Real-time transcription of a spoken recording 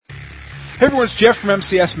Hey everyone, it's Jeff from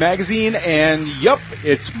MCS Magazine, and yup,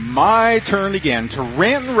 it's my turn again to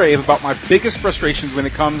rant and rave about my biggest frustrations when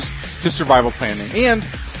it comes to survival planning. And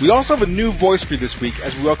we also have a new voice for you this week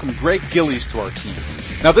as we welcome Greg Gillies to our team.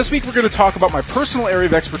 Now this week we're going to talk about my personal area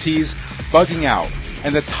of expertise, bugging out,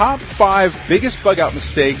 and the top 5 biggest bug out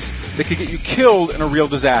mistakes that could get you killed in a real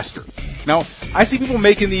disaster. Now, I see people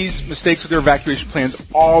making these mistakes with their evacuation plans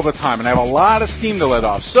all the time, and I have a lot of steam to let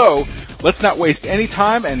off. So, let's not waste any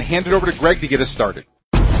time and hand it over to Greg to get us started.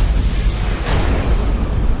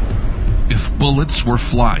 If bullets were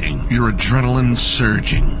flying, your adrenaline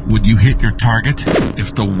surging, would you hit your target?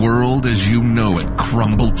 If the world as you know it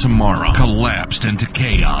crumbled tomorrow, collapsed into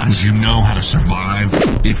chaos, would you know how to survive?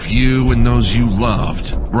 If you and those you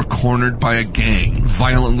loved were cornered by a gang,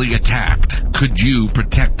 violently attacked, could you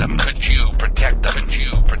protect them? Could you protect them? Could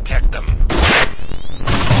you protect them?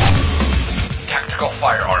 Tactical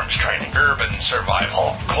firearms training, urban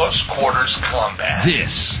survival, close quarters combat.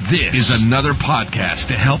 This is another podcast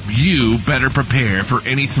to help you better prepare for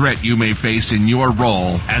any threat you may face in your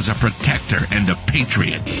role as a protector and a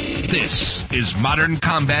patriot. This is Modern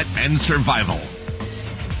Combat and Survival.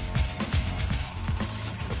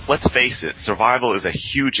 Let's face it, survival is a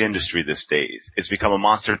huge industry these days. It's become a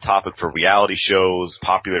monster topic for reality shows,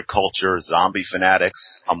 popular culture, zombie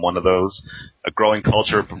fanatics. I'm one of those. A growing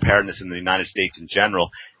culture of preparedness in the United States in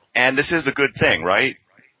general. And this is a good thing, right?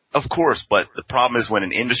 Of course, but the problem is when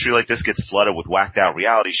an industry like this gets flooded with whacked out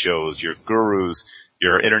reality shows, your gurus,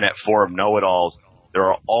 your internet forum know-it-alls, there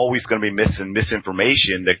are always going to be myths and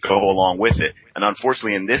misinformation that go along with it. And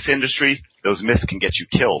unfortunately in this industry, those myths can get you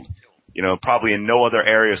killed. You know, probably in no other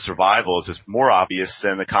area of survival is this more obvious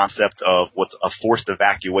than the concept of what's a forced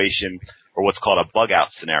evacuation or what's called a bug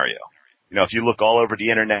out scenario. You know, if you look all over the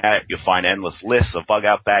internet, you'll find endless lists of bug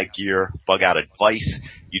out bag gear, bug out advice.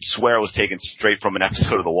 You'd swear it was taken straight from an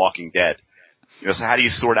episode of The Walking Dead. You know, so how do you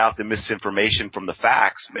sort out the misinformation from the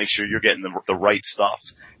facts? Make sure you're getting the right stuff.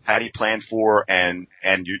 How do you plan for and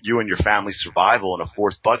you and your family's survival in a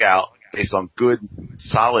forced bug out based on good,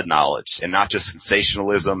 solid knowledge and not just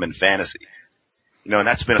sensationalism and fantasy? You know, and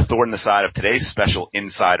that's been a thorn in the side of today's special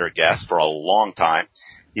insider guest for a long time.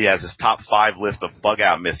 He has his top 5 list of bug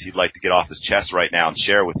out myths he'd like to get off his chest right now and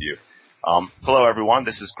share with you. Hello everyone,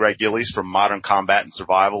 this is Greg Gillies from Modern Combat and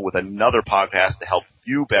Survival with another podcast to help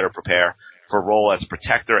you better prepare for a role as a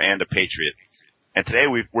protector and a patriot. And today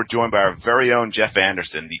we're joined by our very own Jeff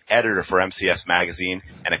Anderson, the editor for MCS Magazine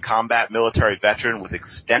and a combat military veteran with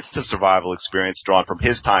extensive survival experience drawn from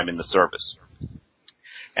his time in the service.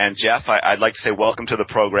 And Jeff, I'd like to say welcome to the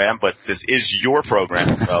program, but this is your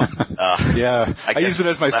program, so yeah, I use it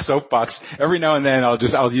as my soapbox. Every now and then I'll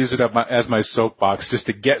use it as my soapbox just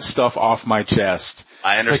to get stuff off my chest.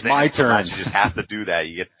 I understand. It's like my turn. You just have to do that.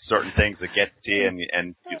 You get certain things that get to you,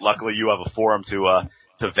 and luckily you have a forum to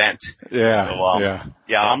vent. Yeah, so,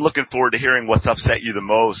 yeah, I'm looking forward to hearing what's upset you the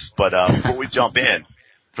most. But before we jump in,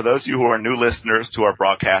 for those of you who are new listeners to our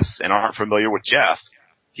broadcasts and aren't familiar with Jeff,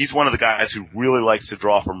 he's one of the guys who really likes to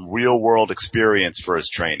draw from real-world experience for his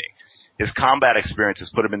training. His combat experience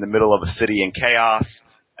has put him in the middle of a city in chaos,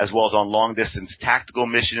 as well as on long-distance tactical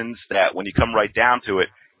missions that, when you come right down to it,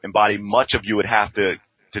 embody much of you would have to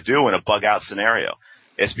do in a bug-out scenario.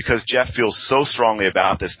 It's because Jeff feels so strongly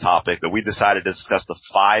about this topic that we decided to discuss the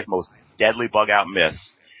 5 most deadly bug-out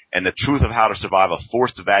myths and the truth of how to survive a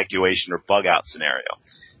forced evacuation or bug-out scenario.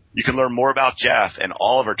 You can learn more about Jeff and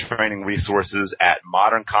all of our training resources at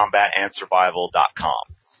moderncombatandsurvival.com.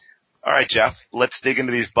 All right, Jeff, let's dig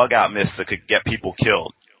into these bug-out myths that could get people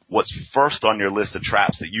killed. What's first on your list of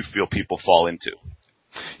traps that you feel people fall into?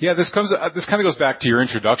 Yeah, this kind of goes back to your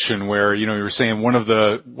introduction where, you were saying one of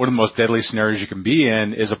the most deadly scenarios you can be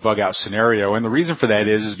in is a bug out scenario. And the reason for that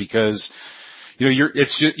is because,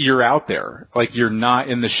 you're out there. Like, you're not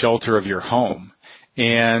in the shelter of your home.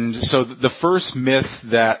 And so the first myth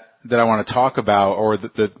that I want to talk about, or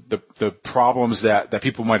the problems that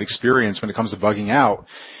people might experience when it comes to bugging out,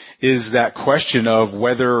 is that question of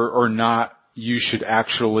whether or not you should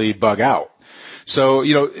actually bug out. So,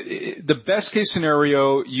 the best case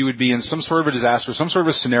scenario, you would be in some sort of a disaster, some sort of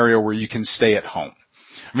a scenario where you can stay at home.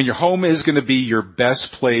 I mean, your home is going to be your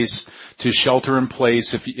best place to shelter in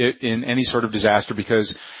place in any sort of disaster,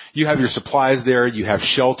 because you have your supplies there, you have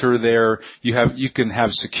shelter there, you can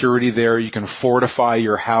have security there, you can fortify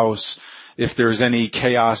your house if there's any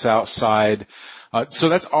chaos outside. So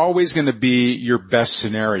that's always going to be your best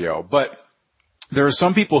scenario. But there are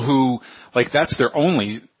some people who, like, that's their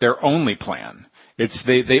only plan.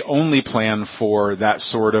 They only plan for that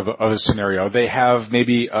sort of a scenario. They have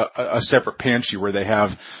maybe a separate pantry where they have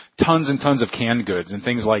tons and tons of canned goods and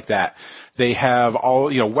things like that. They have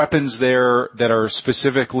all, weapons there that are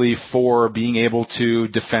specifically for being able to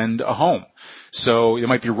defend a home. So it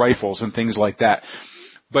might be rifles and things like that.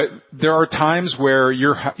 But there are times where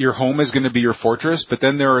your home is going to be your fortress, but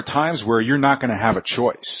then there are times where you're not going to have a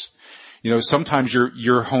choice. Sometimes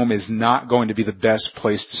your home is not going to be the best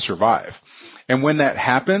place to survive. And when that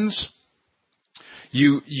happens,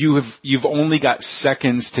 you've only got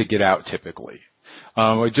seconds to get out typically.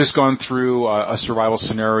 I've just gone through a survival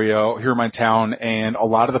scenario here in my town, and a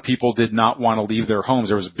lot of the people did not want to leave their homes.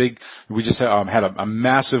 There was we just had a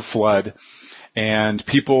massive flood, and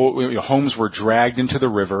homes were dragged into the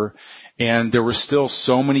river, and there were still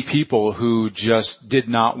so many people who just did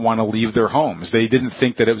not want to leave their homes. They didn't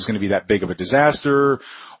think that it was going to be that big of a disaster,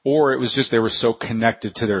 or it was just they were so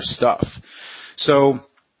connected to their stuff. So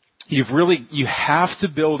you have to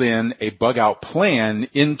build in a bug out plan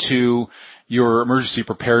into your emergency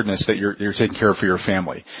preparedness that you're taking care of for your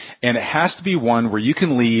family. And it has to be one where you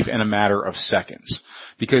can leave in a matter of seconds,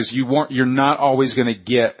 because you're not always going to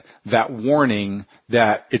get that warning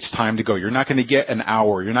that it's time to go. You're not going to get an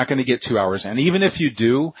hour. You're not going to get 2 hours. And even if you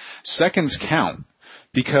do, seconds count,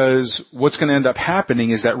 because what's going to end up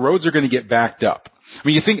happening is that roads are going to get backed up. I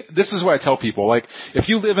mean, this is what I tell people, like, if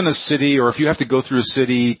you live in a city or if you have to go through a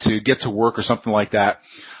city to get to work or something like that,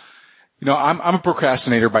 I'm a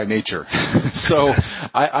procrastinator by nature. So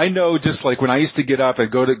I know, just like when I used to get up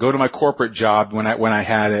and go to my corporate job when I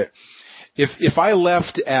had it, if I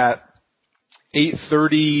left at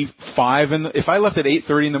 8:35 if I left at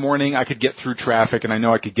 8:30 in the morning, I could get through traffic and I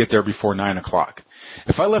know I could get there before 9 o'clock.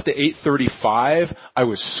 If I left at 8:35, I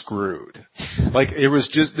was screwed. Like, it was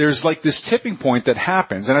just, there's like this tipping point that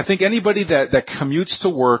happens. And I think anybody that commutes to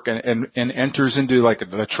work and enters into like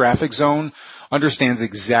the traffic zone understands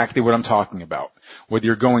exactly what I'm talking about. Whether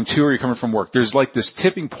you're going to or you're coming from work, there's like this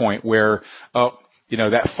tipping point where,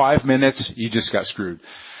 that 5 minutes, you just got screwed.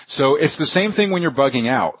 So it's the same thing when you're bugging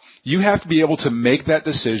out. You have to be able to make that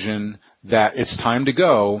decision that it's time to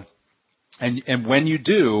go. And when you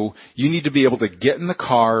do, you need to be able to get in the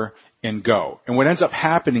car and go. And what ends up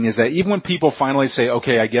happening is that even when people finally say,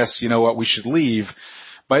 okay, I guess, we should leave,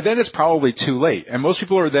 by then it's probably too late. And most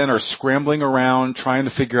people are scrambling around trying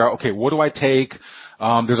to figure out, okay, what do I take?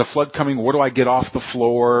 There's a flood coming. What do I get off the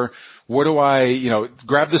floor? What do I,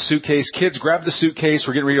 grab the suitcase? Kids, grab the suitcase.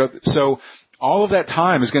 We're getting ready to go. So all of that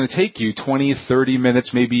time is going to take you 20, 30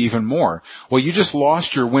 minutes, maybe even more. Well, you just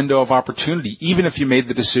lost your window of opportunity, even if you made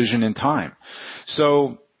the decision in time.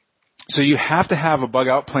 So you have to have a bug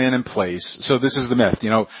out plan in place. So this is the myth,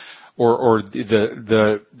 or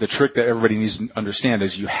the trick that everybody needs to understand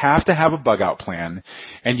is you have to have a bug out plan,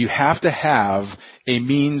 and you have to have a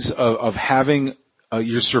means of having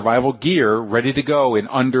your survival gear ready to go in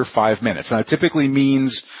under 5 minutes. Now, it typically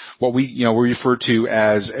means what we refer to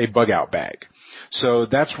as a bug out bag. So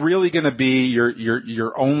that's really going to be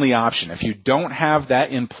your only option. If you don't have that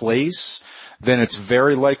in place, then it's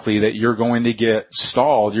very likely that you're going to get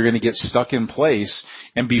stalled. You're going to get stuck in place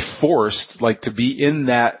and be forced, like, to be in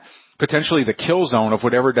that potentially the kill zone of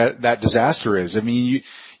whatever that disaster is. I mean,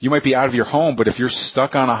 you might be out of your home, but if you're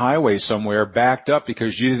stuck on a highway somewhere, backed up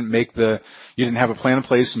because you didn't have a plan in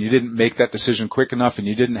place and you didn't make that decision quick enough and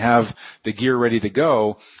you didn't have the gear ready to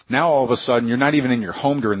go, now all of a sudden you're not even in your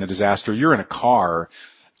home during the disaster. You're in a car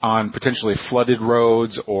on potentially flooded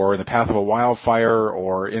roads or in the path of a wildfire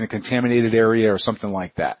or in a contaminated area or something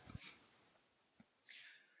like that.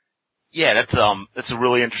 Yeah, that's a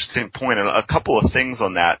really interesting point, and a couple of things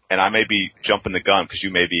on that, and I may be jumping the gun because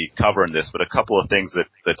you may be covering this, but a couple of things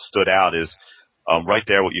that stood out is right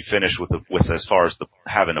there what you finished with as far as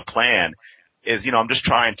having a plan is, I'm just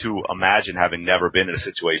trying to imagine, having never been in a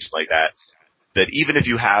situation like that even if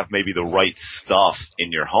you have maybe the right stuff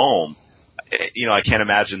in your home, I can't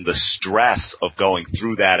imagine the stress of going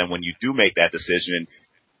through that, and when you do make that decision,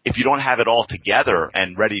 if you don't have it all together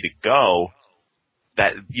and ready to go,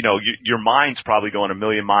 that, your mind's probably going a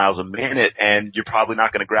million miles a minute, and you're probably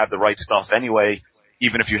not going to grab the right stuff anyway,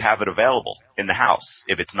 even if you have it available in the house,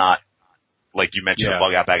 if it's not, like you mentioned, a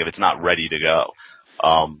bug out bag, if it's not ready to go.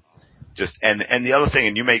 And the other thing,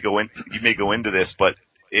 and you may go into this, but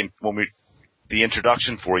the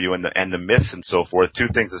introduction for you and the myths and so forth, two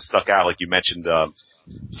things that stuck out, like you mentioned,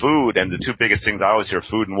 food, and the two biggest things I always hear,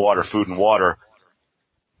 food and water.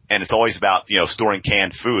 And it's always about, storing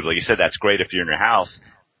canned food. Like you said, that's great if you're in your house.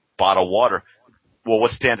 Bottled water. Well,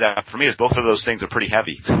 what stands out for me is both of those things are pretty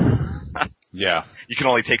heavy. Yeah. You can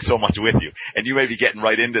only take so much with you. And you may be getting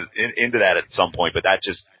right into that at some point, but that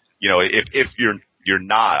just, if you're you're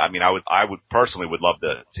not. I mean, I would personally would love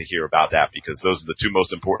to hear about that, because those are the two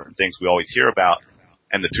most important things we always hear about.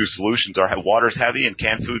 And the two solutions are water's heavy and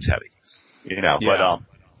canned food's heavy, you know, Yeah. but,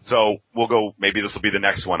 so we'll go, maybe this will be the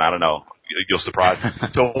next one. I don't know. You'll surprise me.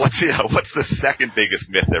 So what's the second biggest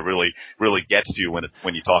myth that really gets you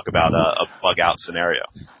when you talk about a bug out scenario?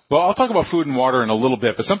 Well, I'll talk about food and water in a little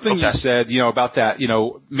bit, but something you said, you know, about that, you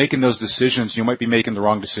know, making those decisions, you might be making the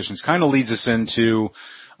wrong decisions, kind of leads us into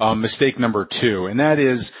mistake number 2, and that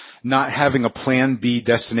is not having a plan B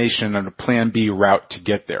destination and a plan B route to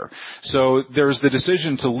get there. So there's the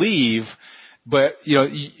decision to leave, but, you know,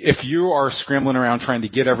 if you are scrambling around trying to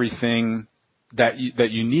get everything that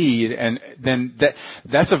you need, and then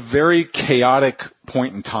that's a very chaotic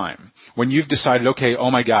point in time when you've decided, okay, oh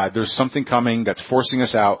my God, there's something coming that's forcing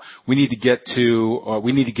us out. We need to get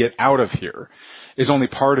out of here, is only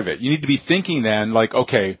part of it. You need to be thinking then, like,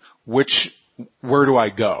 okay, where do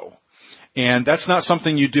I go? And that's not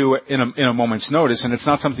something you do in a moment's notice, and it's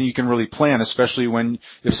not something you can really plan, especially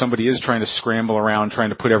if somebody is trying to scramble around,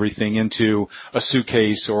 trying to put everything into a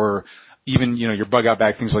suitcase or even, you know, your bug out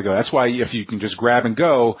bag, things like that. That's why if you can just grab and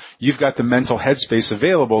go, you've got the mental headspace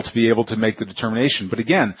available to be able to make the determination. But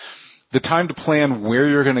again, the time to plan where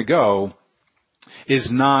you're going to go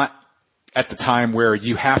is not at the time where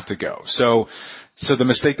you have to go. So the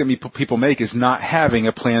mistake that people make is not having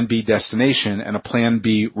a plan B destination and a plan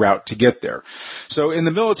B route to get there. So in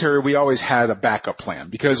the military, we always had a backup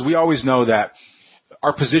plan, because we always know that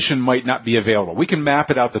our position might not be available. We can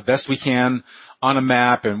map it out the best we can on a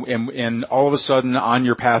map, and all of a sudden on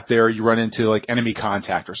your path there, you run into like enemy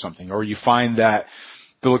contact or something, or you find that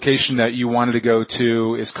the location that you wanted to go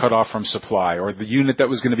to is cut off from supply, or the unit that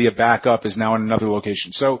was going to be a backup is now in another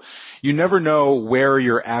location. So you never know where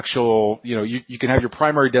your actual, you know, you can have your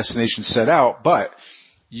primary destination set out, but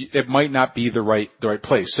it might not be the right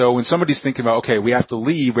place. So when somebody's thinking about, okay, we have to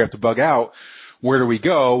leave, we have to bug out, where do we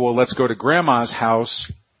go? Well, let's go to grandma's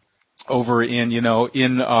house over in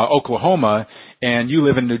Oklahoma, and you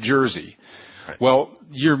live in New Jersey. Right. Well,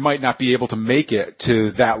 you might not be able to make it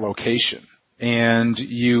to that location, and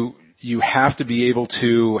you have to be able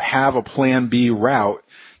to have a plan B route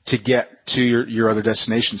to get to your other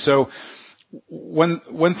destination. So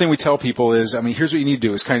one thing we tell people is, I mean, here's what you need to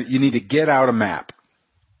do is you need to get out a map.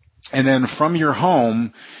 And then from your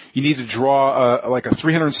home, you need to draw like a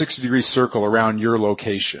 360-degree circle around your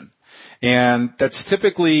location. And that's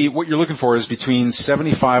typically what you're looking for is between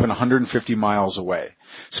 75 and 150 miles away.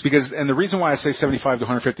 And the reason why I say 75 to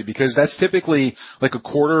 150, because that's typically like a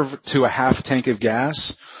quarter to a half tank of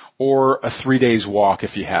gas, or a 3 days walk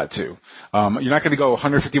if you had to. You're not going to go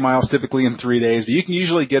 150 miles typically in 3 days, but you can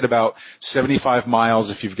usually get about 75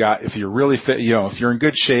 miles if you're really fit, you know, if you're in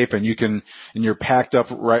good shape and you're packed up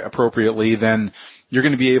right appropriately, then you're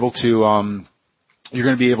going to be able to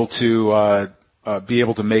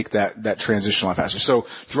make that transition a lot faster. So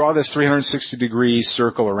draw this 360-degree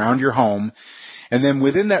circle around your home, and then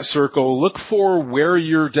within that circle, look for where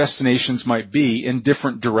your destinations might be in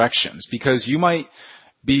different directions, because you might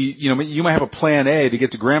have a plan A to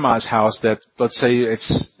get to grandma's house that, let's say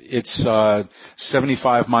it's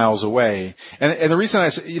 75 miles away. And the reason I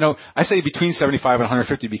say between 75 and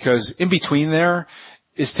 150, because in between there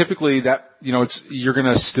is typically that, you know, you're going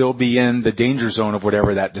to still be in the danger zone of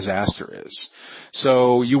whatever that disaster is.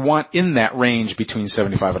 So you want in that range between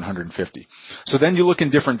 75 and 150. So then you look in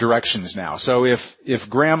different directions now. So if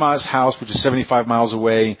grandma's house, which is 75 miles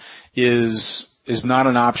away, is not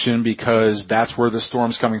an option because that's where the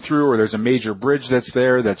storm's coming through, or there's a major bridge that's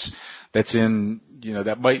there that's in, you know,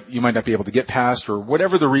 you might not be able to get past, or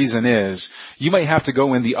whatever the reason is, you might have to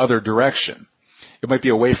go in the other direction. It might be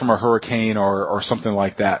away from a hurricane or something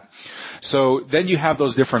like that. So then you have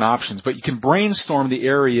those different options, but you can brainstorm the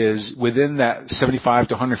areas within that 75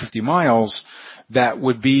 to 150 miles that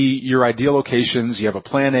would be your ideal locations. You have a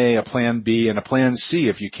plan A, a plan B, and a plan C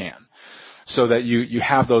if you can, so that you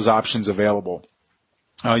have those options available.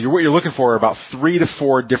 What you're looking for are about 3 to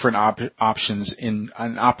 4 different options in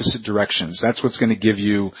opposite directions. That's what's going to give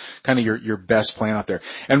you kind of your best plan out there.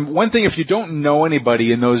 And one thing, if you don't know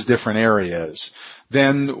anybody in those different areas,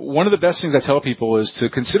 then one of the best things I tell people is to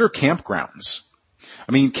consider campgrounds.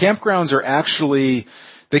 I mean, campgrounds are actually,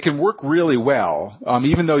 they can work really well,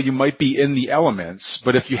 even though you might be in the elements.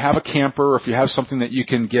 But if you have a camper, or if you have something that you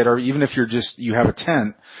can get, or even if you have a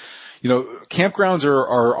tent, you know, campgrounds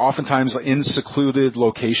are oftentimes in secluded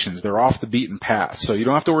locations. They're off the beaten path. So you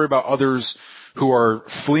don't have to worry about others who are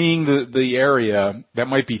fleeing the area that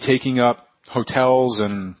might be taking up hotels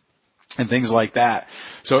and and things like that.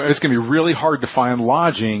 So it's going to be really hard to find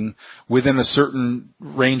lodging within a certain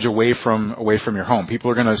range away from your home.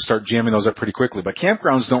 People are going to start jamming those up pretty quickly. But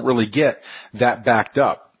campgrounds don't really get that backed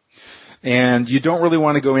up. And you don't really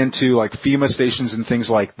want to go into like FEMA stations and things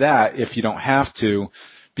like that if you don't have to,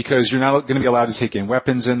 because you're not going to be allowed to take in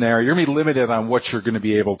weapons in there. You're going to be limited on what you're going to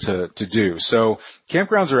be able to do. So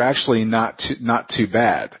campgrounds are actually not too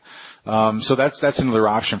bad. So that's another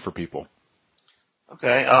option for people.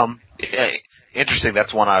 Okay. Yeah, interesting.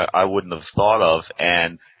 That's one I wouldn't have thought of.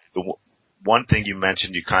 And the one thing you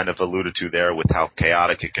mentioned, you kind of alluded to there with how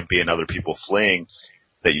chaotic it can be and other people fleeing,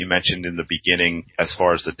 that you mentioned in the beginning as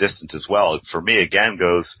far as the distance as well. For me, again,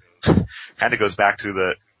 goes back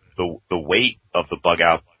to the weight of the bug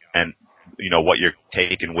out and, what you're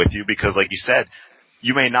taking with you, because like you said,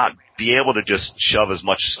 you may not be able to just shove as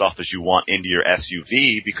much stuff as you want into your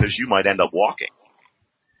SUV because you might end up walking.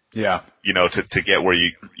 Yeah. To get where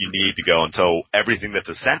you need to go. And so everything that's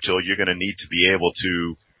essential, you're going to need to be able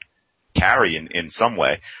to carry in some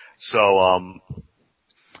way. So,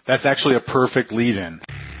 that's actually a perfect lead-in.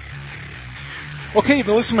 Okay, you've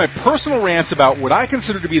been listening to my personal rants about what I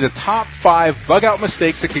consider to be the top 5 bug-out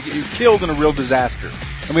mistakes that could get you killed in a real disaster.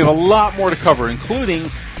 And we have a lot more to cover, including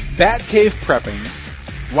bat cave prepping,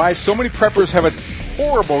 why so many preppers have a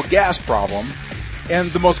horrible gas problem,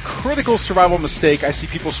 and the most critical survival mistake I see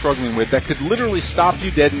people struggling with that could literally stop you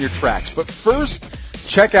dead in your tracks. But first,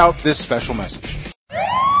 check out this special message.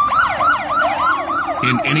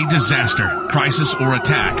 In any disaster, crisis, or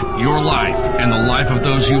attack, your life and the life of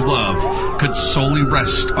those you love could solely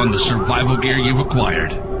rest on the survival gear you've acquired.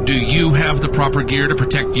 Do you have the proper gear to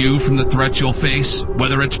protect you from the threats you'll face?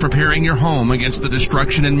 Whether it's preparing your home against the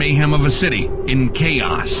destruction and mayhem of a city in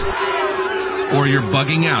chaos, or you're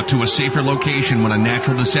bugging out to a safer location when a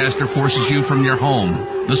natural disaster forces you from your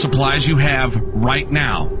home, the supplies you have right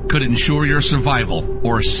now could ensure your survival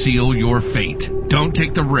or seal your fate. Don't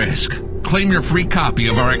take the risk. Claim your free copy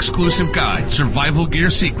of our exclusive guide, Survival Gear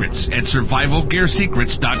Secrets, at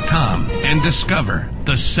survivalgearsecrets.com and discover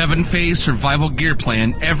the 7-phase survival gear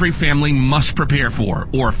plan every family must prepare for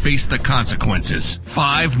or face the consequences.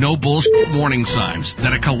 5 no bullshit warning signs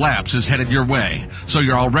that a collapse is headed your way, so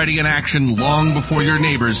you're already in action long before your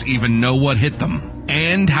neighbors even know what hit them.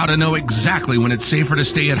 And how to know exactly when it's safer to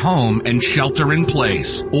stay at home and shelter in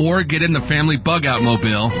place, or get in the family bug-out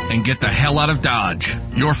mobile and get the hell out of Dodge.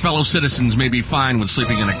 Your fellow citizens may be fine with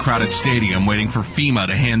sleeping in a crowded stadium waiting for FEMA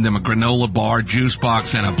to hand them a granola bar, juice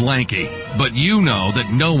box, and a blankie. But you know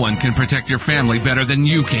that no one can protect your family better than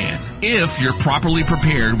you can, if you're properly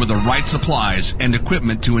prepared with the right supplies and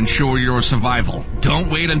equipment to ensure your survival. Don't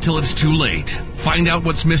wait until it's too late. Find out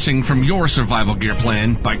what's missing from your survival gear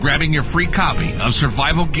plan by grabbing your free copy of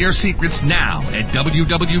Survival Gear Secrets now at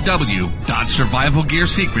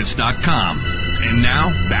www.survivalgearsecrets.com. And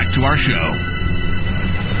now, back to our show.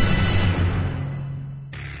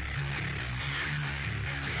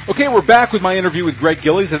 Okay, we're back with my interview with Greg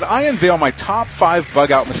Gillies as I unveil my top 5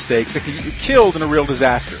 bug-out mistakes that can get you killed in a real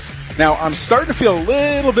disaster. Now, I'm starting to feel a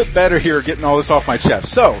little bit better here getting all this off my chest.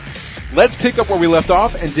 So, let's pick up where we left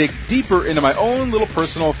off and dig deeper into my own little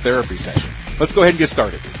personal therapy session. Let's go ahead and get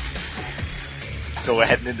started. So we're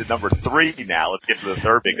heading into number 3 now. Let's get to the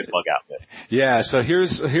third biggest bug-out myth. Yeah, so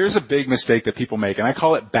here's a big mistake that people make, and I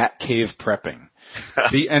call it bat cave prepping.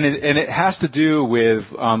 And it has to do with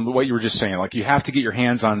what you were just saying. Like, you have to get your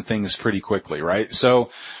hands on things pretty quickly, right?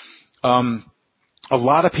 So a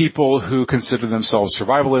lot of people who consider themselves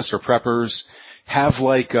survivalists or preppers have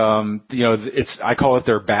like I call it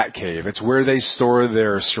their bat cave. It's where they store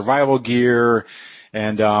their survival gear.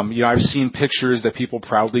 And, I've seen pictures that people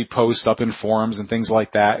proudly post up in forums and things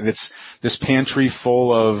like that. And it's this pantry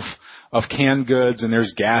full of canned goods, and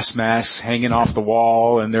there's gas masks hanging off the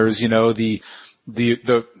wall, and there's,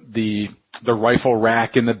 the rifle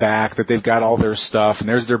rack in the back that they've got all their stuff, and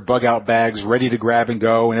there's their bug out bags ready to grab and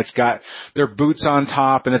go, and it's got their boots on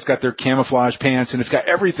top, and it's got their camouflage pants, and it's got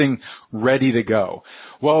everything ready to go.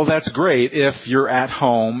 Well, that's great if you're at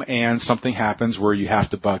home and something happens where you have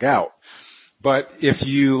to bug out. But if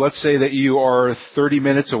let's say that you are 30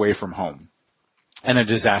 minutes away from home and a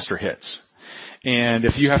disaster hits, and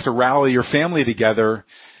if you have to rally your family together,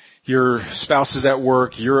 your spouse is at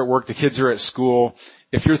work, you're at work, the kids are at school.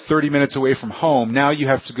 If you're 30 minutes away from home, now you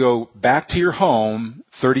have to go back to your home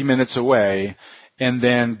 30 minutes away and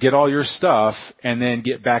then get all your stuff and then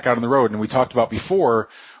get back out on the road. And we talked about before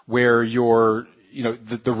where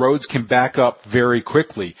the roads can back up very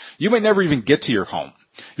quickly. You may never even get to your home.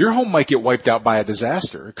 Your home might get wiped out by a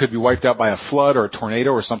disaster. It could be wiped out by a flood or a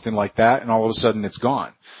tornado or something like that, and all of a sudden it's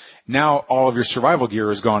gone. Now all of your survival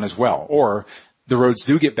gear is gone as well, or the roads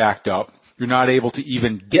do get backed up. You're not able to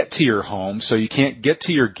even get to your home, so you can't get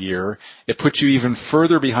to your gear. It puts you even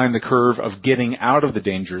further behind the curve of getting out of the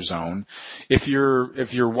danger zone. If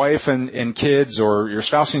your wife and kids, or your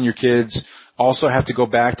spouse and your kids also have to go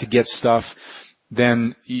back to get stuff,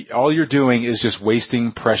 then all you're doing is just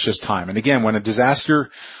wasting precious time. And again, when a disaster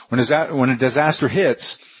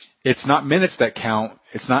hits, it's not minutes that count,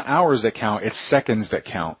 it's not hours that count, it's seconds that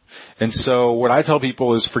count. And so what I tell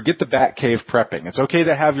people is forget the Batcave prepping. It's okay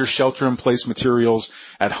to have your shelter-in-place materials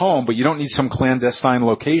at home, but you don't need some clandestine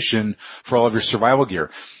location for all of your survival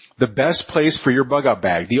gear. The best place for your bug-out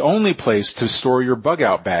bag, the only place to store your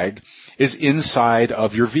bug-out bag, is inside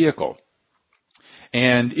of your vehicle.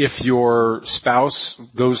 And if your spouse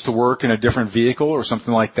goes to work in a different vehicle or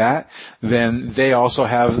something like that, then they also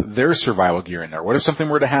have their survival gear in there. What if something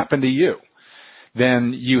were to happen to you?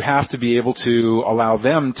 Then you have to be able to allow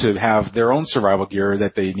them to have their own survival gear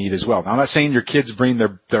that they need as well. Now, I'm not saying your kids bring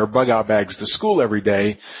their bug-out bags to school every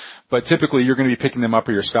day, but typically you're going to be picking them up,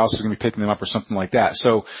 or your spouse is going to be picking them up, or something like that.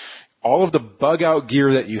 So all of the bug-out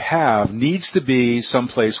gear that you have needs to be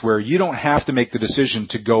someplace where you don't have to make the decision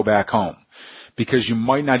to go back home, because you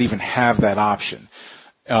might not even have that option.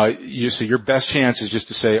 So your best chance is just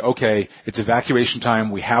to say, okay, it's evacuation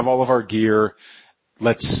time. We have all of our gear.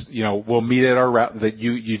 We'll meet at our that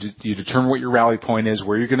you determine what your rally point is,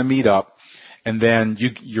 where you're going to meet up, and then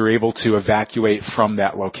you're able to evacuate from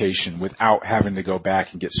that location without having to go back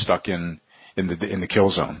and get stuck in the kill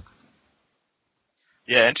zone.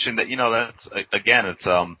 Yeah, interesting that, that's, again, it's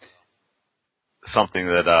something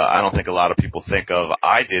that I don't think a lot of people think of.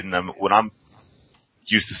 I didn't. When I'm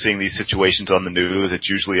used to seeing these situations on the news, it's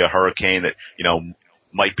usually a hurricane that,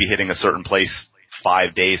 might be hitting a certain place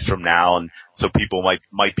 5 days from now, and so people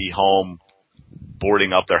might be home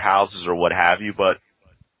boarding up their houses or what have you. But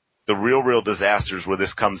the real disasters where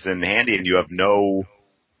this comes in handy and you have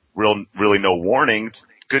really no warning,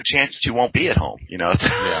 good chance that you won't be at home.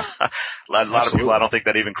 Yeah. a lot of people, I don't think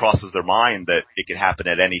that even crosses their mind that it could happen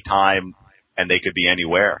at any time and they could be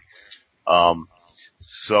anywhere. Yeah,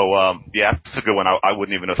 that's a good one I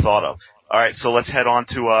wouldn't even have thought of. All right, so let's head on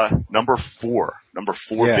to number 4. Number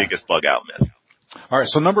 4 biggest bug out myth. All right,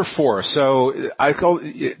 so number 4. So I call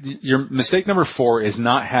your mistake number 4 is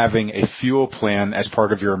not having a fuel plan as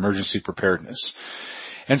part of your emergency preparedness.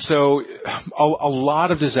 And so a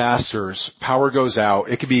lot of disasters, power goes out.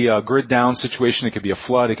 It could be a grid down situation. It could be a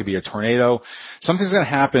flood. It could be a tornado. Something's going to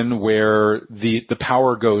happen where the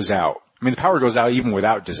power goes out. I mean, the power goes out even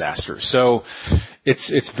without disaster. So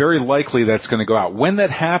it's very likely that's going to go out. When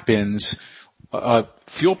that happens,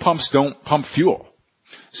 fuel pumps don't pump fuel.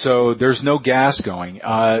 So there's no gas going.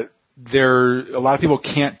 A lot of people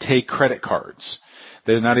can't take credit cards.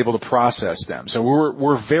 They're not able to process them. So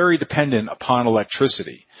we're very dependent upon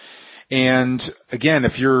electricity. And again,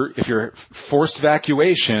 if you're forced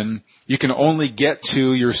evacuation, you can only get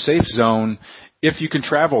to your safe zone if you can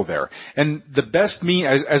travel there. And the best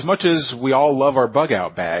as much as we all love our bug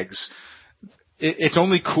out bags, it's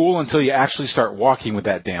only cool until you actually start walking with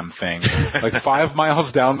that damn thing. Like 5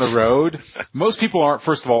 miles down the road, most people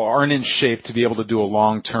aren't in shape to be able to do a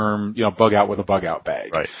long-term, bug out with a bug out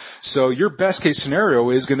bag. Right. So your best case scenario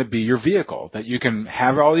is going to be your vehicle, that you can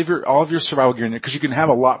have all of your survival gear in there, because you can have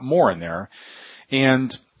a lot more in there.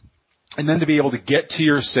 And then to be able to get to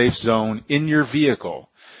your safe zone in your vehicle.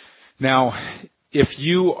 Now, if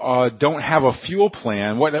you don't have a fuel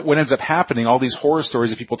plan, what ends up happening, all these horror stories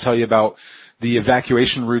that people tell you about, the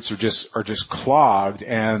evacuation routes are just clogged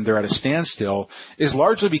and they're at a standstill, is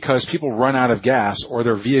largely because people run out of gas or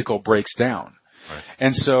their vehicle breaks down. Right.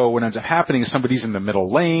 And so what ends up happening is somebody's in the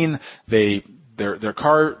middle lane, their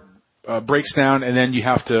car breaks down, and then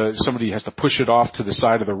somebody has to push it off to the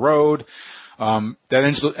side of the road. That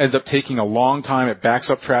ends up taking a long time. It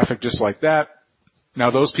backs up traffic just like that.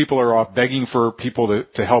 Now those people are off begging for people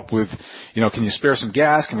to help with, can you spare some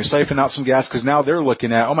gas? Can we siphon out some gas? Because now they're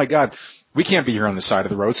looking at, oh my God, we can't be here on the side of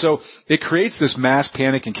the road. So it creates this mass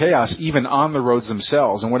panic and chaos even on the roads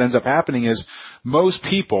themselves. And what ends up happening is most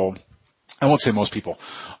people, I won't say most people,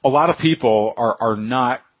 a lot of people are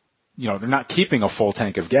not, they're not keeping a full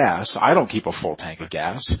tank of gas. I don't keep a full tank of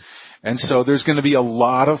gas. And so there's going to be a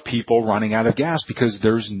lot of people running out of gas because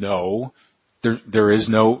there is no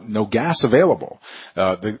gas available.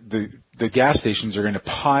 The gas stations are going to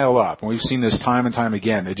pile up, and we've seen this time and time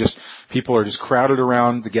again. People are just crowded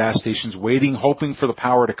around the gas stations, waiting, hoping for the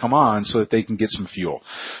power to come on so that they can get some fuel.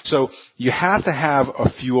 So you have to have a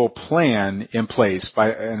fuel plan in place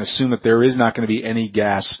and assume that there is not going to be any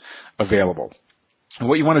gas available. And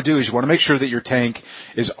what you want to do is you want to make sure that your tank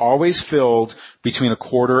is always filled between a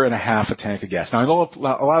quarter and a half a tank of gas. Now, I know a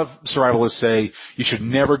lot of survivalists say you should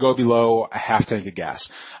never go below a half tank of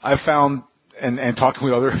gas. I've found, and talking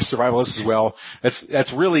with other survivalists as well,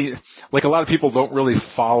 that's really, like, a lot of people don't really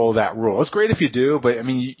follow that rule. It's great if you do, but I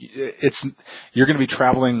mean, you're going to be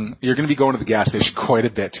traveling, you're going to be going to the gas station quite a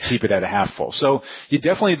bit to keep it at a half full. So you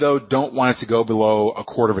definitely, though, don't want it to go below a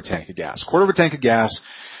quarter of a tank of gas. Quarter of a tank of gas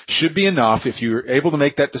should be enough. If you're able to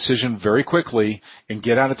make that decision very quickly and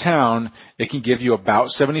get out of town, it can give you about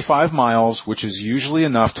 75 miles, which is usually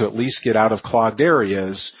enough to at least get out of clogged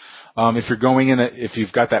areas. If you're going if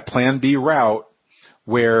you've got that plan B route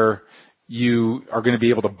where you are going to be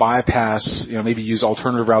able to bypass, maybe use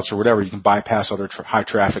alternative routes or whatever, you can bypass other high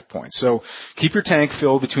traffic points. So keep your tank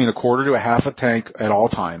filled between a quarter to a half a tank at all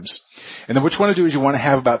times. And then what you want to do is you want to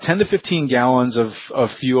have about 10 to 15 gallons of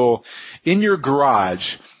fuel in your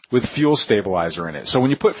garage with fuel stabilizer in it. So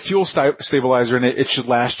when you put fuel stabilizer in it, it should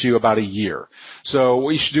last you about a year. So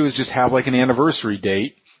what you should do is just have like an anniversary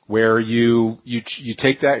date where you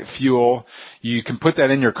take that fuel, you can put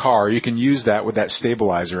that in your car, you can use that with that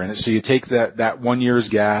stabilizer in it. So you take that 1 year's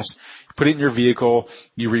gas, put it in your vehicle,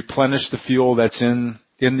 you replenish the fuel that's in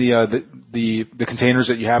the containers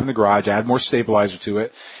that you have in the garage, add more stabilizer to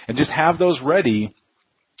it, and just have those ready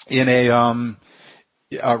in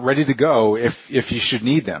ready to go if you should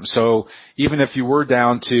need them. So even if you were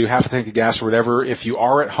down to half a tank of gas or whatever, if you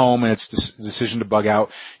are at home and it's the decision to bug out,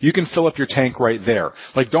 you can fill up your tank right there.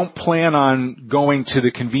 Like, don't plan on going to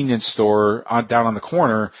the convenience store down on the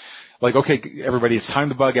corner. Like, okay, everybody, it's time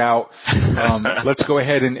to bug out. Let's go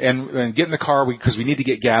ahead and get in the car because we need to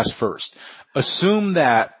get gas first. Assume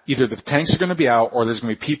that either the tanks are going to be out or there's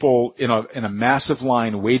going to be people in a massive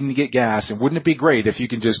line waiting to get gas. And wouldn't it be great if you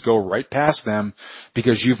can just go right past them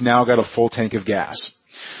because you've now got a full tank of gas?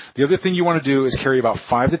 The other thing you want to do is carry about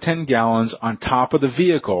 5 to 10 gallons on top of the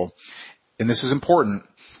vehicle, and this is important,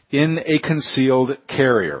 in a concealed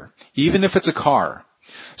carrier, even if it's a car.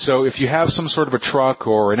 So if you have some sort of a truck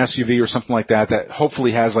or an SUV or something like that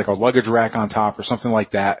hopefully has like a luggage rack on top or something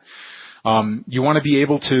like that, you want to be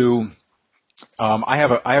able to.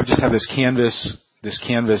 I just have this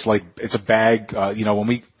canvas, like it's a bag, when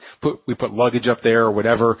we put luggage up there or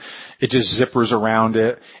whatever, it just zippers around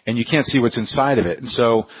it and you can't see what's inside of it. And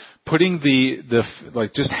so putting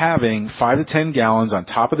just having 5 to 10 gallons on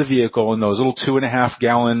top of the vehicle in those little 2.5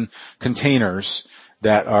 gallon containers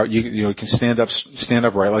that are, you can stand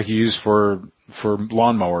up right, like you use for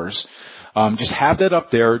lawnmowers. Just have that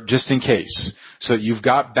up there just in case, so you've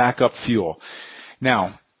got backup fuel.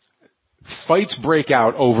 Now, fights break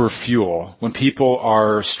out over fuel when people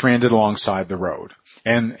are stranded alongside the road.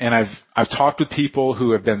 And I've talked with people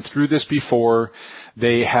who have been through this before.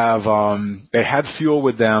 They had fuel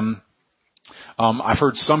with them. I've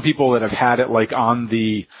heard some people that have had it like on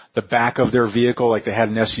the back of their vehicle, like they had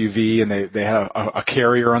an SUV and they had a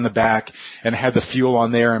carrier on the back and had the fuel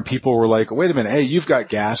on there, and people were like, wait a minute, hey, you've got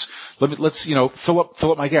gas. Let's fill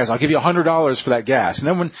up my gas. I'll give you $100 for that gas.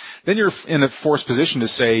 And then you're in a forced position to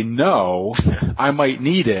say, no, I might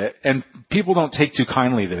need it. And people don't take too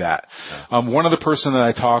kindly to that. One other person that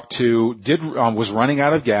I talked to was running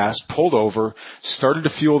out of gas, pulled over, started to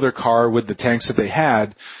fuel their car with the tanks that they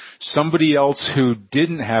had. Somebody else who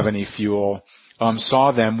didn't have any fuel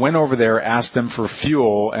saw them, went over there, asked them for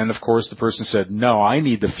fuel, and of course the person said, no, I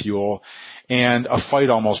need the fuel, and a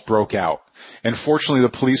fight almost broke out. And fortunately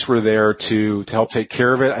the police were there to help take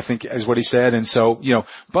care of it, I think is what he said. And so,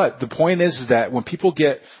 but the point is that when people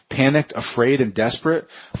get panicked, afraid, and desperate,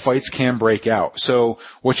 fights can break out. So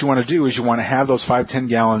what you want to do is you want to have those 5-10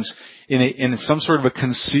 gallons in some sort of a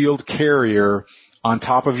concealed carrier on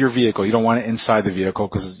top of your vehicle. You don't want it inside the vehicle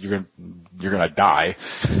because you're going to die.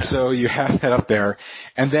 So you have that up there.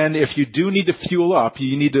 And then if you do need to fuel up,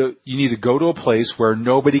 you need to go to a place where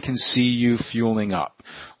nobody can see you fueling up.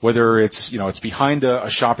 Whether it's behind a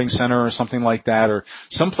shopping center or something like that, or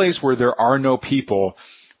some place where there are no people.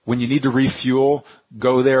 When you need to refuel,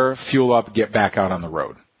 go there, fuel up, get back out on the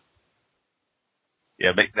road.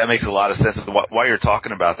 Yeah, that makes a lot of sense. While you're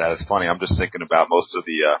talking about that, it's funny. I'm just thinking about most of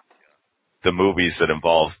the movies that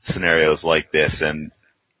involve scenarios like this, and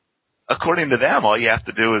according to them, all you have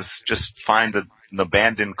to do is just find an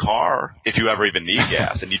abandoned car if you ever even need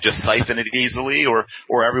gas, and you just siphon it easily, or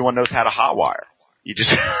everyone knows how to hotwire. You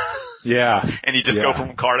just and you just go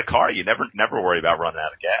from car to car. You never worry about running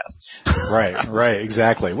out of gas. Right,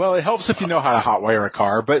 exactly. Well, it helps if you know how to hotwire a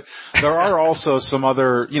car, but there are also some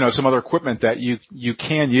other equipment that you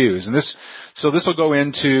can use, and this will go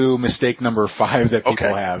into mistake number 5 that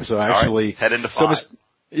people have. So actually, head into 5.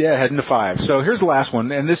 Head into 5. So here's the last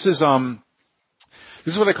one, and this is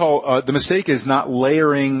this is what I call, the mistake is not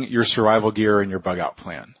layering your survival gear in your bug out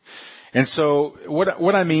plan. And so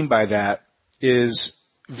what I mean by that is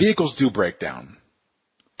vehicles do break down.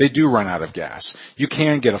 They do run out of gas. You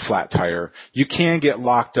can get a flat tire. You can get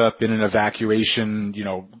locked up in an evacuation,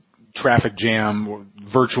 traffic jam,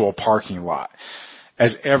 virtual parking lot.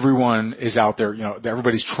 As everyone is out there,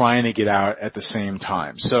 everybody's trying to get out at the same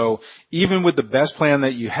time. So even with the best plan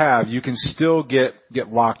that you have, you can still get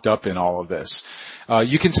locked up in all of this.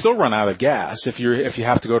 You can still run out of gas if you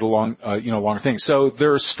have to go to longer things. So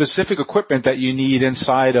there's specific equipment that you need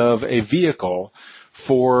inside of a vehicle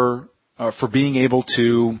for being able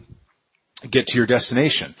to get to your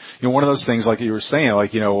destination. One of those things, like you were saying,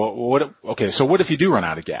 so what if you do run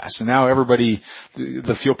out of gas? And now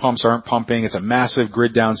the fuel pumps aren't pumping. It's a massive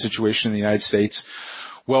grid down situation in the United States.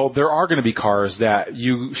 Well, there are going to be cars that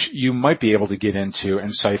you might be able to get into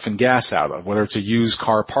and siphon gas out of, whether it's a used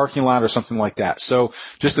car parking lot or something like that. So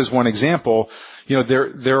just as one example,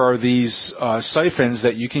 there are these siphons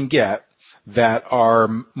that you can get that are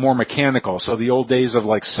more mechanical. So the old days of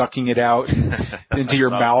sucking it out into your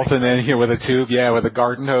mouth and then with a tube, with a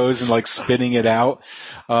garden hose and spitting it out.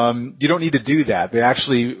 You don't need to do that. They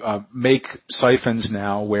actually make siphons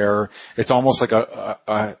now where it's almost like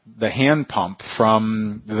the hand pump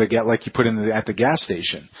from like you put at the gas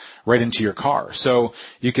station right into your car. So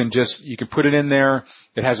you can put it in there.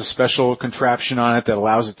 It has a special contraption on it that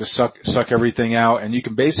allows it to suck everything out, and you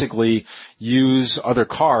can basically use other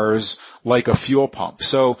cars like a fuel pump.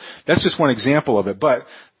 So that's just one example of it. But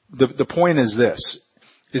the point is this,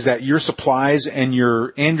 is that your supplies and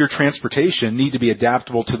your transportation need to be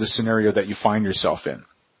adaptable to the scenario that you find yourself in.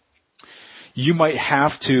 You might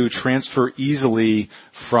have to transfer easily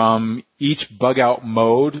from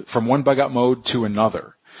from one bug out mode to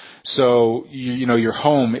another. So, your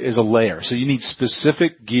home is a layer. So you need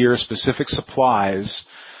specific gear, specific supplies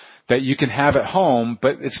that you can have at home,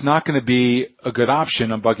 but it's not going to be a good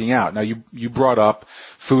option on bugging out. Now, you brought up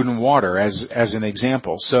food and water as an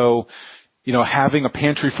example. So, having a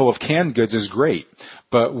pantry full of canned goods is great,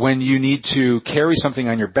 but when you need to carry something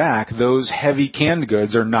on your back, those heavy canned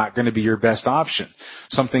goods are not going to be your best option.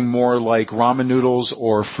 Something more like ramen noodles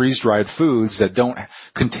or freeze-dried foods that don't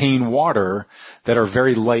contain water, that are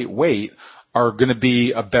very lightweight, are going to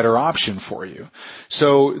be a better option for you.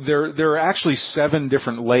 So there are actually 7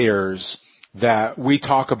 different layers that we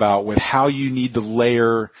talk about with how you need to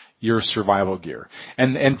layer your survival gear.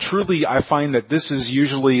 And truly, I find that this is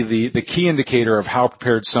usually the key indicator of how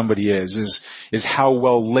prepared somebody is how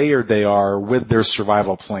well layered they are with their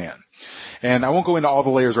survival plan. And I won't go into all the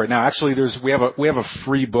layers right now. Actually, we have a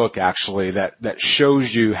free book actually that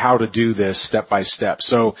shows you how to do this step by step.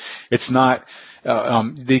 So it's not,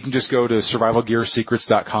 they can just go to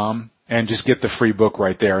survivalgearsecrets.com and just get the free book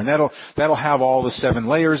right there. And that'll have all the 7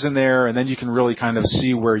 layers in there, and then you can really kind of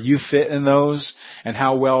see where you fit in those and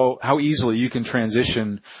how easily you can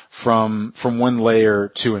transition from one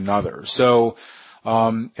layer to another. So,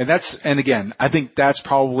 and again, I think that's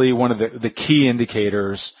probably one of the key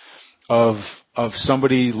indicators of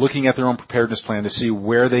somebody looking at their own preparedness plan to see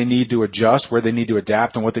where they need to adjust, where they need to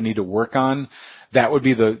adapt, and what they need to work on. That would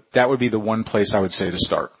be the one place I would say to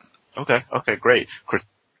start. Okay, great. Of course,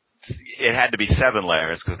 it had to be 7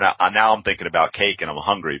 layers because now I'm thinking about cake and I'm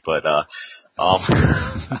hungry. But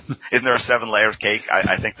isn't there a 7-layer cake?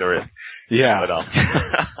 I think there is. Yeah. But, all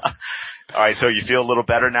right. So you feel a little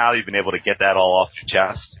better now? You've been able to get that all off your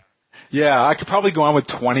chest? Yeah, I could probably go on with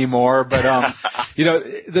 20 more, but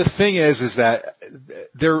the thing is that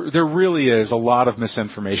there really is a lot of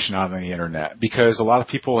misinformation on the internet because a lot of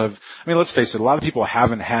people let's face it, a lot of people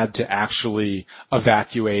haven't had to actually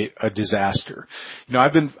evacuate a disaster.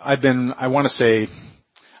 I've been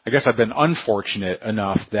unfortunate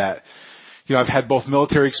enough that I've had both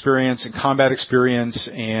military experience and combat experience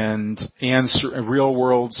and real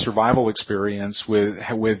world survival experience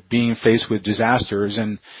with being faced with disasters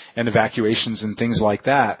and evacuations and things like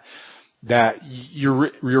that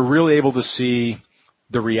you're really able to see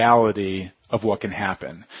the reality of what can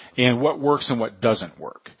happen and what works and what doesn't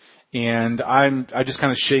work. And I just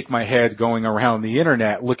kind of shake my head going around the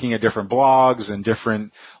internet looking at different blogs and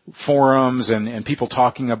different forums and people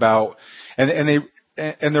talking about and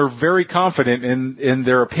they're very confident in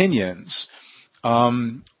their opinions.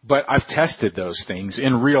 But I've tested those things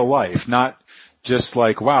in real life, not just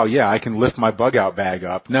like, wow, yeah, I can lift my bug out bag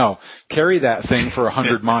up. No, carry that thing for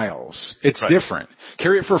 100 miles. It's different.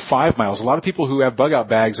 Carry it for 5 miles. A lot of people who have bug out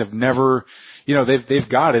bags have never, they've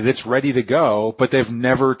got it. It's ready to go, but they've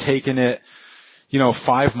never taken it,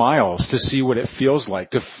 5 miles to see what it feels like,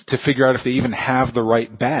 to figure out if they even have the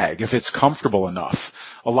right bag, if it's comfortable enough.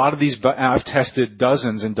 a lot of these, I've tested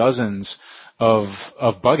dozens and dozens of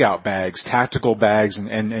bug out bags, tactical bags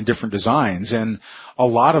and different designs, and a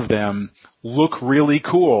lot of them look really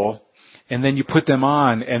cool. And then you put them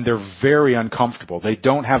on and they're very uncomfortable. They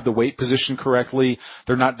don't have the weight position correctly.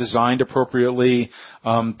 They're not designed appropriately.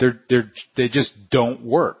 They just don't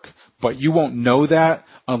work. But you won't know that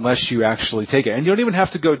unless you actually take it. And you don't even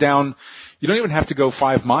have to go down, you don't even have to go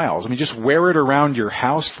 5 miles. I mean, just wear it around your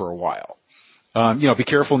house for a while. Be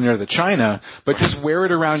careful near the china, but just wear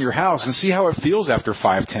it around your house and see how it feels after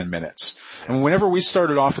 5-10 minutes. And whenever we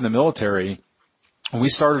started off in the military, when we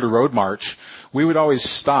started a road march, we would always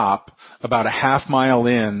stop about a half mile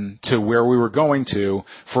in to where we were going to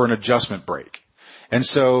for an adjustment break. And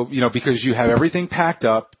so, because you have everything packed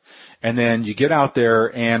up, and then you get out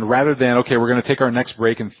there, and rather than, okay, we're going to take our next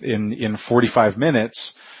break in 45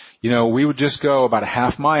 minutes, we would just go about a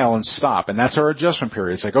half mile and stop. And that's our adjustment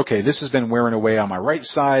period. It's like, okay, this has been wearing away on my right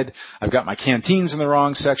side. I've got my canteens in the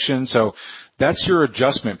wrong section. So that's your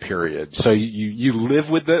adjustment period. So you live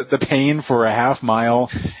with the pain for a half mile,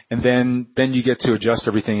 and then you get to adjust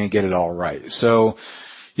everything and get it all right. So,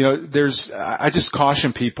 I just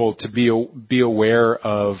caution people to be aware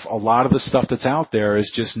of a lot of the stuff that's out there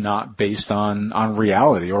is just not based on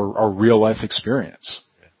reality or real life experience.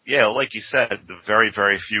 Yeah, like you said, the very,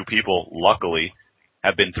 very few people, luckily,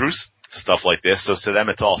 have been through stuff like this. So to them,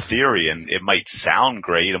 it's all theory, and it might sound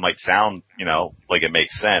great. It might sound, like it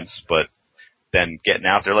makes sense, but then getting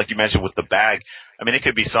out there, like you mentioned with the bag, I mean, it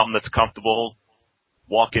could be something that's comfortable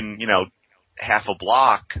walking, half a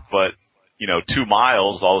block, but 2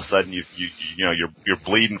 miles, all of a sudden you're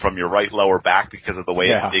bleeding from your right lower back because of the way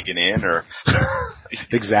it's digging in, or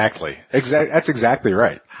Exactly. That's exactly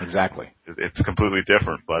right. Exactly. It's completely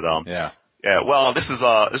different, but yeah. Well, this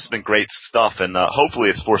has been great stuff, and hopefully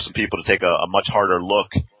it's forced some people to take a much harder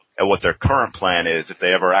look at what their current plan is if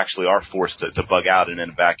they ever actually are forced to bug out in an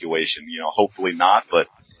evacuation. Hopefully not, but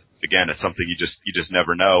again, it's something you just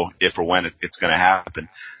never know if or when it's going to happen.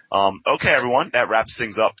 Okay, everyone, that wraps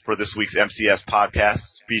things up for this week's MCS podcast.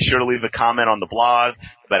 Be sure to leave a comment on the blog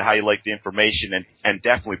about how you like the information, and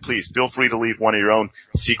definitely, please, feel free to leave one of your own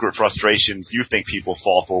secret frustrations you think people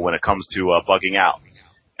fall for when it comes to bugging out.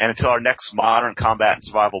 And until our next Modern Combat and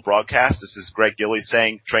Survival broadcast, this is Greg Gillies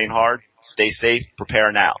saying, train hard, stay safe,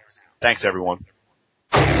 prepare now. Thanks, everyone.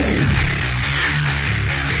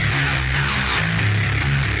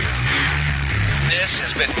 This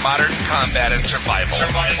has been Modern Combat and Survival.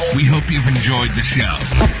 We hope you've enjoyed the show.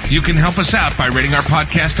 You can help us out by rating our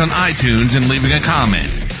podcast on iTunes and leaving a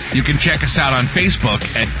comment. You can check us out on Facebook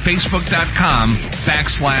at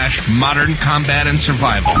facebook.com/Modern Combat and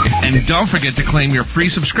Survival. And don't forget to claim your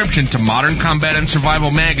free subscription to Modern Combat and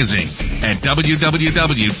Survival magazine at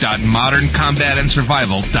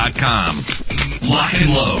www.moderncombatandsurvival.com. Lock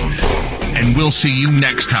and load. And we'll see you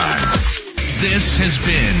next time. This has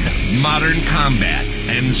been Modern Combat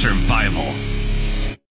and Survival.